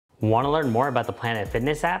Want to learn more about the Planet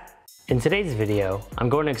Fitness app? In today's video, I'm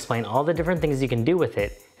going to explain all the different things you can do with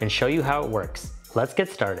it and show you how it works. Let's get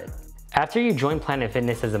started. After you join Planet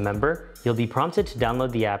Fitness as a member, you'll be prompted to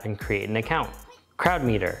download the app and create an account. Crowd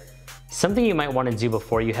meter. Something you might want to do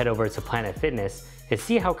before you head over to Planet Fitness is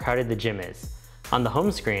see how crowded the gym is. On the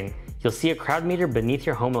home screen, you'll see a crowd meter beneath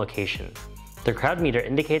your home location. The crowd meter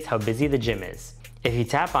indicates how busy the gym is. If you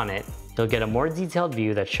tap on it, you'll get a more detailed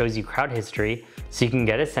view that shows you crowd history so you can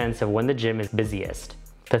get a sense of when the gym is busiest.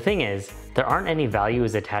 The thing is, there aren't any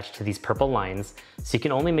values attached to these purple lines, so you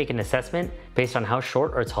can only make an assessment based on how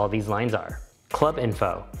short or tall these lines are. Club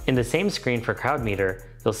info. In the same screen for crowd meter,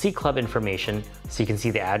 you'll see club information so you can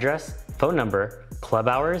see the address, phone number, club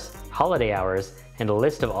hours, holiday hours, and a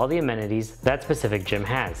list of all the amenities that specific gym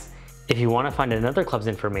has. If you want to find another club's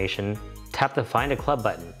information, tap the Find a Club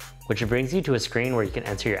button, which brings you to a screen where you can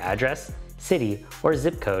enter your address, city, or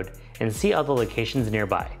zip code and see all the locations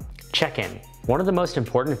nearby. Check-in. One of the most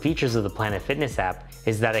important features of the Planet Fitness app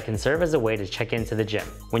is that it can serve as a way to check into the gym.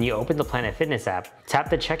 When you open the Planet Fitness app, tap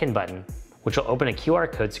the check-in button, which will open a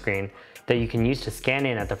QR code screen that you can use to scan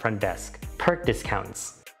in at the front desk. Perk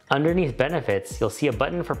discounts. Underneath benefits, you'll see a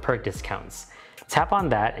button for perk discounts. Tap on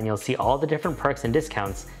that and you'll see all the different perks and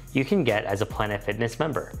discounts you can get as a Planet Fitness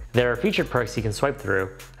member. There are featured perks you can swipe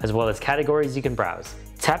through, as well as categories you can browse.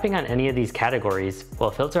 Tapping on any of these categories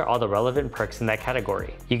will filter all the relevant perks in that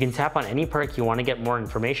category. You can tap on any perk you want to get more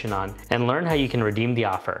information on and learn how you can redeem the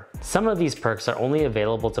offer. Some of these perks are only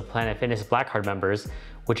available to Planet Fitness Black Card members,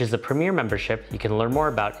 which is the premier membership you can learn more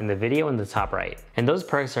about in the video in the top right. And those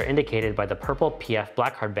perks are indicated by the purple PF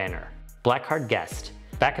Black Card banner. Black Card Guest.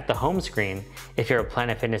 Back at the home screen, if you're a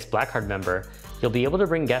Planet Fitness Black Card member, you'll be able to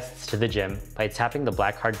bring guests to the gym by tapping the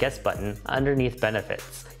Black Card Guest button underneath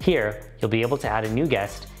benefits. Here, you'll be able to add a new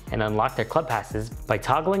guest and unlock their club passes by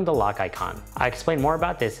toggling the lock icon. I explain more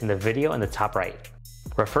about this in the video in the top right.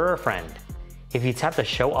 Refer a friend. If you tap the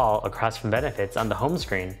Show All across from benefits on the home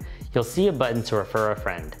screen, you'll see a button to refer a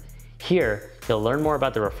friend. Here, you'll learn more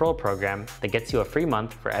about the referral program that gets you a free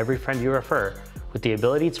month for every friend you refer, with the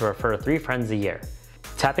ability to refer 3 friends a year.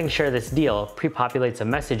 Tapping Share This Deal pre-populates a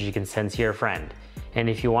message you can send to your friend. And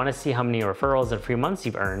if you want to see how many referrals and free months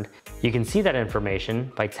you've earned, you can see that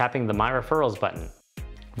information by tapping the My Referrals button.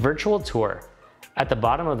 Virtual Tour. At the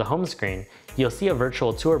bottom of the home screen, you'll see a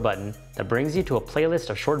virtual tour button that brings you to a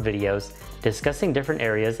playlist of short videos discussing different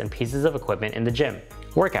areas and pieces of equipment in the gym.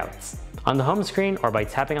 Workouts. On the home screen or by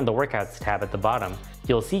tapping on the Workouts tab at the bottom,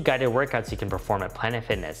 you'll see guided workouts you can perform at Planet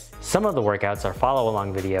Fitness. Some of the workouts are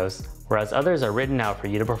follow-along videos, whereas others are written out for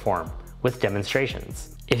you to perform, with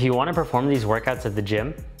demonstrations. If you want to perform these workouts at the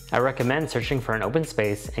gym, I recommend searching for an open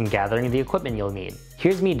space and gathering the equipment you'll need.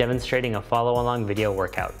 Here's me demonstrating a follow-along video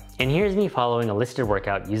workout. And here's me following a listed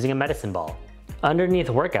workout using a medicine ball. Underneath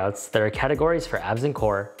workouts, there are categories for abs and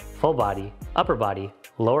core, full body, upper body,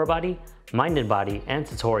 lower body, mind and body, and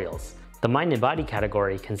tutorials. The mind and body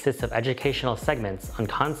category consists of educational segments on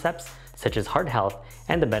concepts such as heart health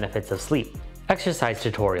and the benefits of sleep. Exercise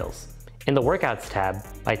tutorials. In the Workouts tab,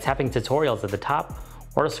 by tapping Tutorials at the top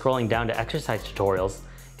or scrolling down to Exercise tutorials,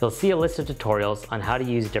 you'll see a list of tutorials on how to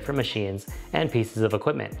use different machines and pieces of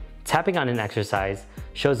equipment. Tapping on an exercise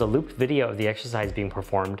shows a looped video of the exercise being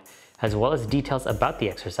performed, as well as details about the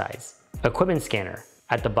exercise. Equipment Scanner.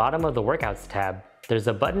 At the bottom of the Workouts tab, there's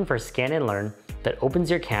a button for Scan and Learn that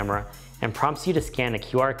opens your camera and prompts you to scan a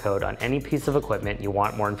QR code on any piece of equipment you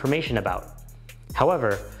want more information about.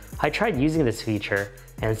 However, I tried using this feature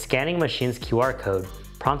and scanning a machine's QR code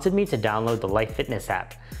prompted me to download the Life Fitness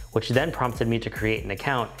app, which then prompted me to create an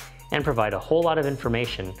account and provide a whole lot of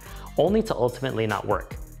information, only to ultimately not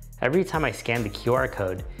work. Every time I scanned the QR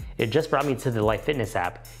code, it just brought me to the Life Fitness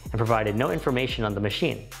app and provided no information on the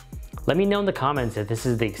machine. Let me know in the comments if this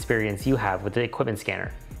is the experience you have with the equipment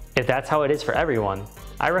scanner. If that's how it is for everyone,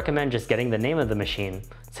 I recommend just getting the name of the machine,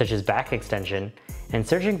 such as back extension, and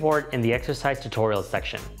searching for it in the exercise tutorials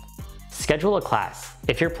section. Schedule a class.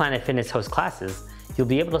 If your Planet Fitness hosts classes, you'll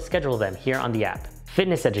be able to schedule them here on the app.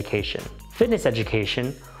 Fitness Education. Fitness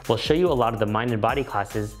Education will show you a lot of the mind and body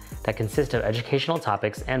classes that consist of educational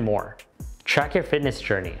topics and more. Track your fitness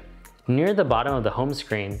journey. Near the bottom of the home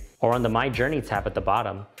screen, or on the My Journey tab at the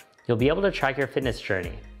bottom, you'll be able to track your fitness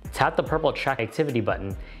journey. Tap the purple Track Activity button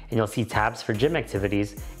and you'll see tabs for gym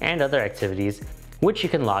activities and other activities which you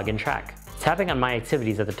can log and track. Tapping on My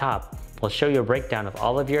Activities at the top will show you a breakdown of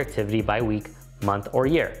all of your activity by week, month, or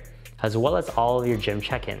year, as well as all of your gym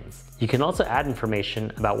check-ins. You can also add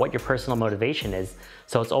information about what your personal motivation is,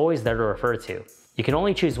 so it's always there to refer to. You can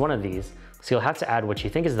only choose one of these, so you'll have to add what you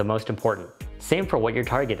think is the most important. Same for what your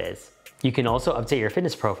target is. You can also update your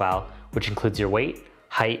fitness profile, which includes your weight,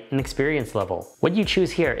 height, and experience level. What you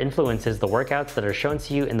choose here influences the workouts that are shown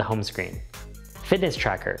to you in the home screen. Fitness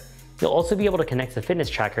tracker. You'll also be able to connect the fitness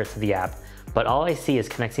tracker to the app, but all I see is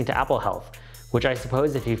connecting to Apple Health, which I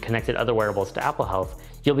suppose if you've connected other wearables to Apple Health,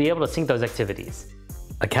 you'll be able to sync those activities.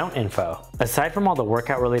 Account info. Aside from all the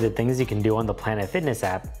workout related things you can do on the Planet Fitness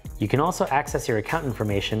app, you can also access your account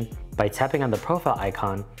information by tapping on the profile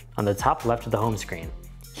icon on the top left of the home screen.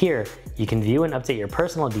 Here, you can view and update your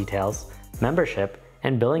personal details, membership,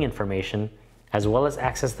 and billing information, as well as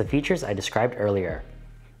access the features I described earlier.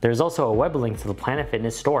 There's also a web link to the Planet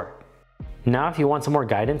Fitness store. Now if you want some more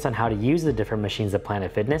guidance on how to use the different machines at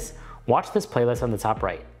Planet Fitness, watch this playlist on the top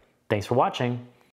right. Thanks for watching!